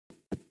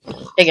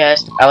Hey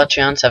guys,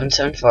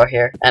 Alatreon774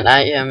 here, and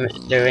I am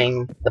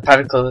doing the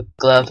Particle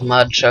Glove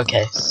mod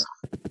showcase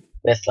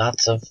with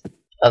lots of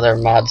other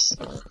mods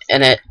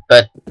in it,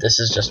 but this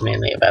is just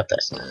mainly about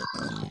this.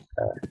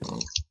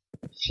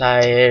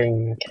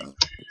 Flying, okay.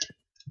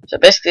 So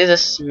basically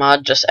this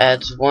mod just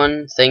adds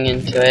one thing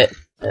into it.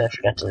 I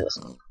forgot to do this.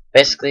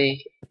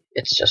 Basically,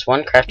 it's just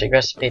one crafting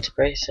recipe. It's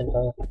pretty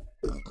simple.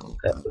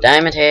 Put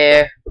diamond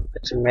here,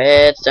 put some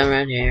redstone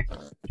around here,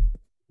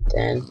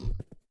 then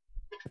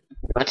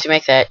once you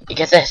make that, you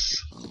get this.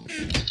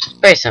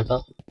 Very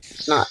simple.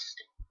 It's not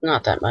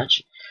that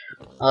much.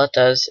 All it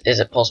does is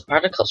it pulls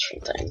particles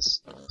from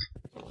things.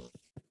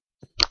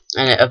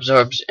 And it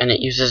absorbs and it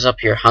uses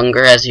up your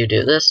hunger as you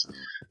do this.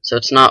 So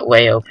it's not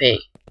way OP.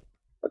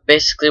 But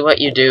basically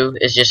what you do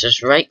is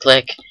just right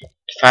click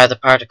to fire the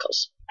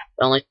particles.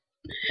 It only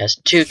has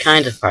two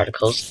kinds of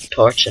particles,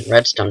 torch and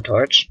redstone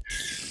torch.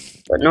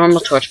 But normal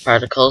torch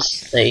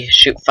particles, they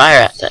shoot fire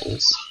at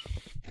things.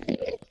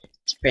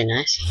 It's pretty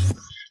nice.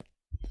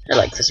 I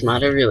like this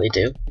mod, I really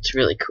do. It's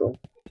really cool.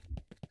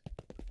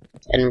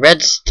 And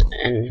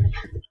and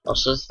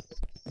also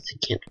I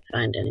can't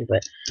find any,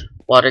 but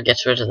water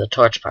gets rid of the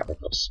torch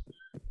particles.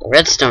 The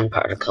redstone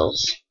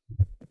particles,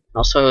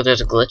 also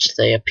there's a glitch,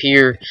 they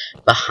appear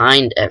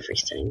behind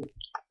everything.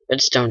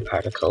 Redstone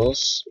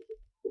particles,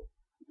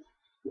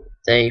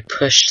 they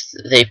push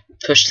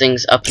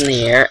things up in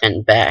the air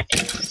and back.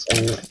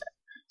 And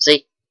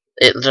see,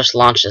 it just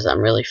launches them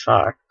really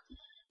far.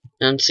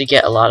 And once you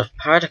get a lot of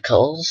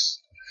particles,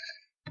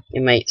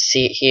 you might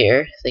see it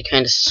here, they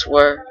kind of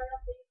swerve.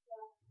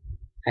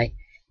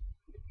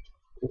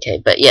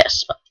 Okay, but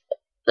yes,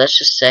 let's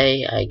just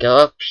say I go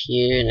up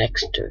here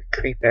next to a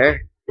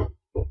creeper,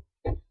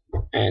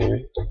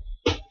 and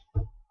I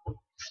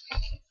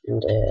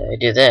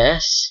do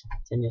this,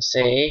 then you'll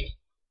see,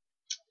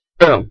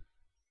 boom.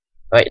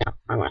 Wait, no,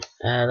 wrong one.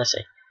 Let's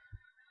see.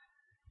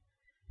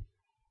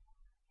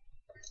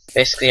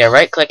 Basically, I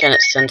right-click and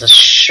it sends a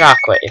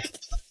shockwave.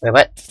 Wait,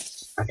 what?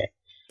 Okay.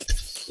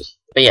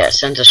 But yeah, it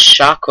sends a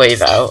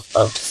shockwave out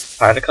of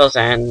particles,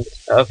 and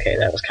okay,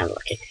 that was kind of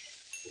lucky.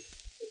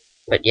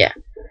 But yeah,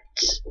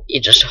 you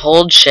just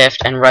hold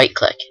shift and right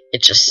click.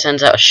 It just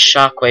sends out a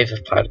shockwave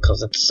of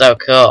particles. It's so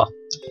cool.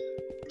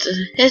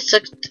 It's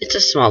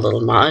a small little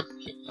mod,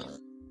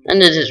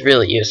 and it is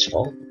really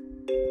useful.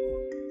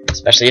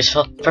 Especially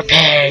useful for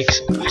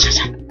pigs.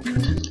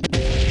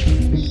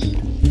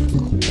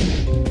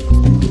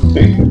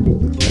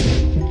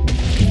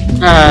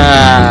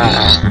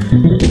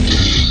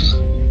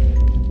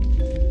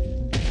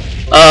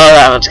 Oh,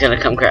 that one's gonna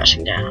come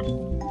crashing down.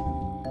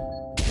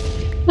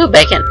 Ooh,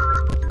 bacon.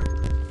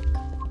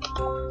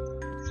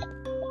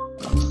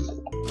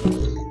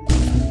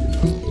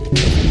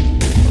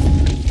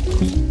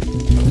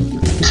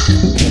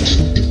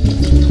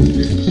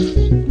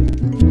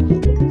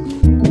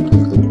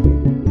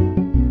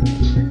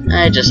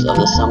 I just love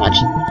this so much.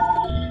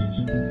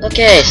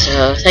 Okay,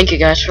 so thank you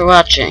guys for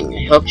watching.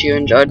 I hope you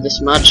enjoyed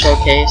this mod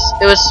showcase.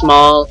 It was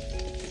small,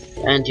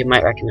 and you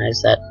might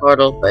recognize that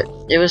portal, but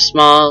it was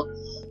small.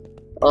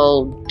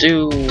 I'll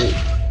do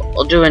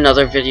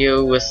another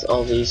video with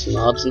all these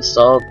mods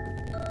installed.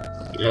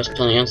 I was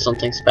planning on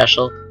something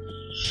special.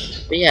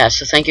 But yeah,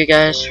 so thank you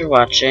guys for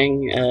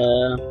watching.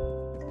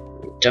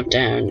 Jump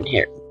down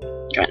here.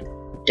 Come on,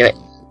 do it.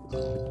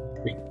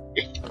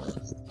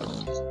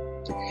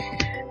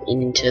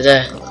 Into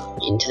the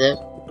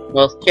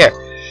well, here.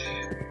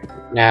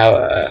 Now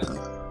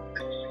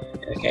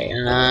okay,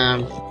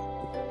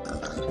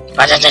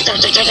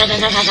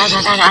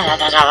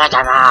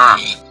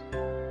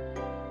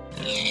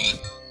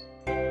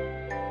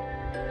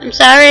 I'm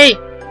sorry.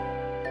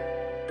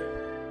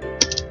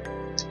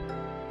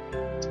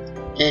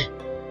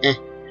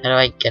 How do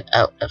I get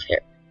out of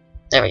here?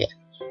 There we go.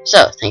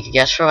 So, thank you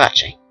guys for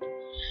watching.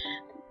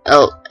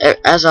 Oh,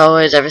 as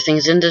always,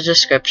 everything's in the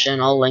description,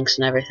 all links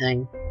and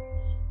everything.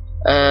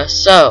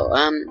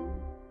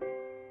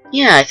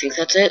 Yeah, I think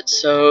that's it.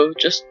 So,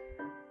 just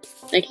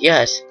thank you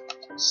guys.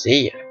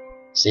 See ya.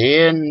 See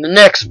you in the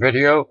next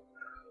video.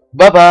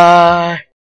 Bye-bye.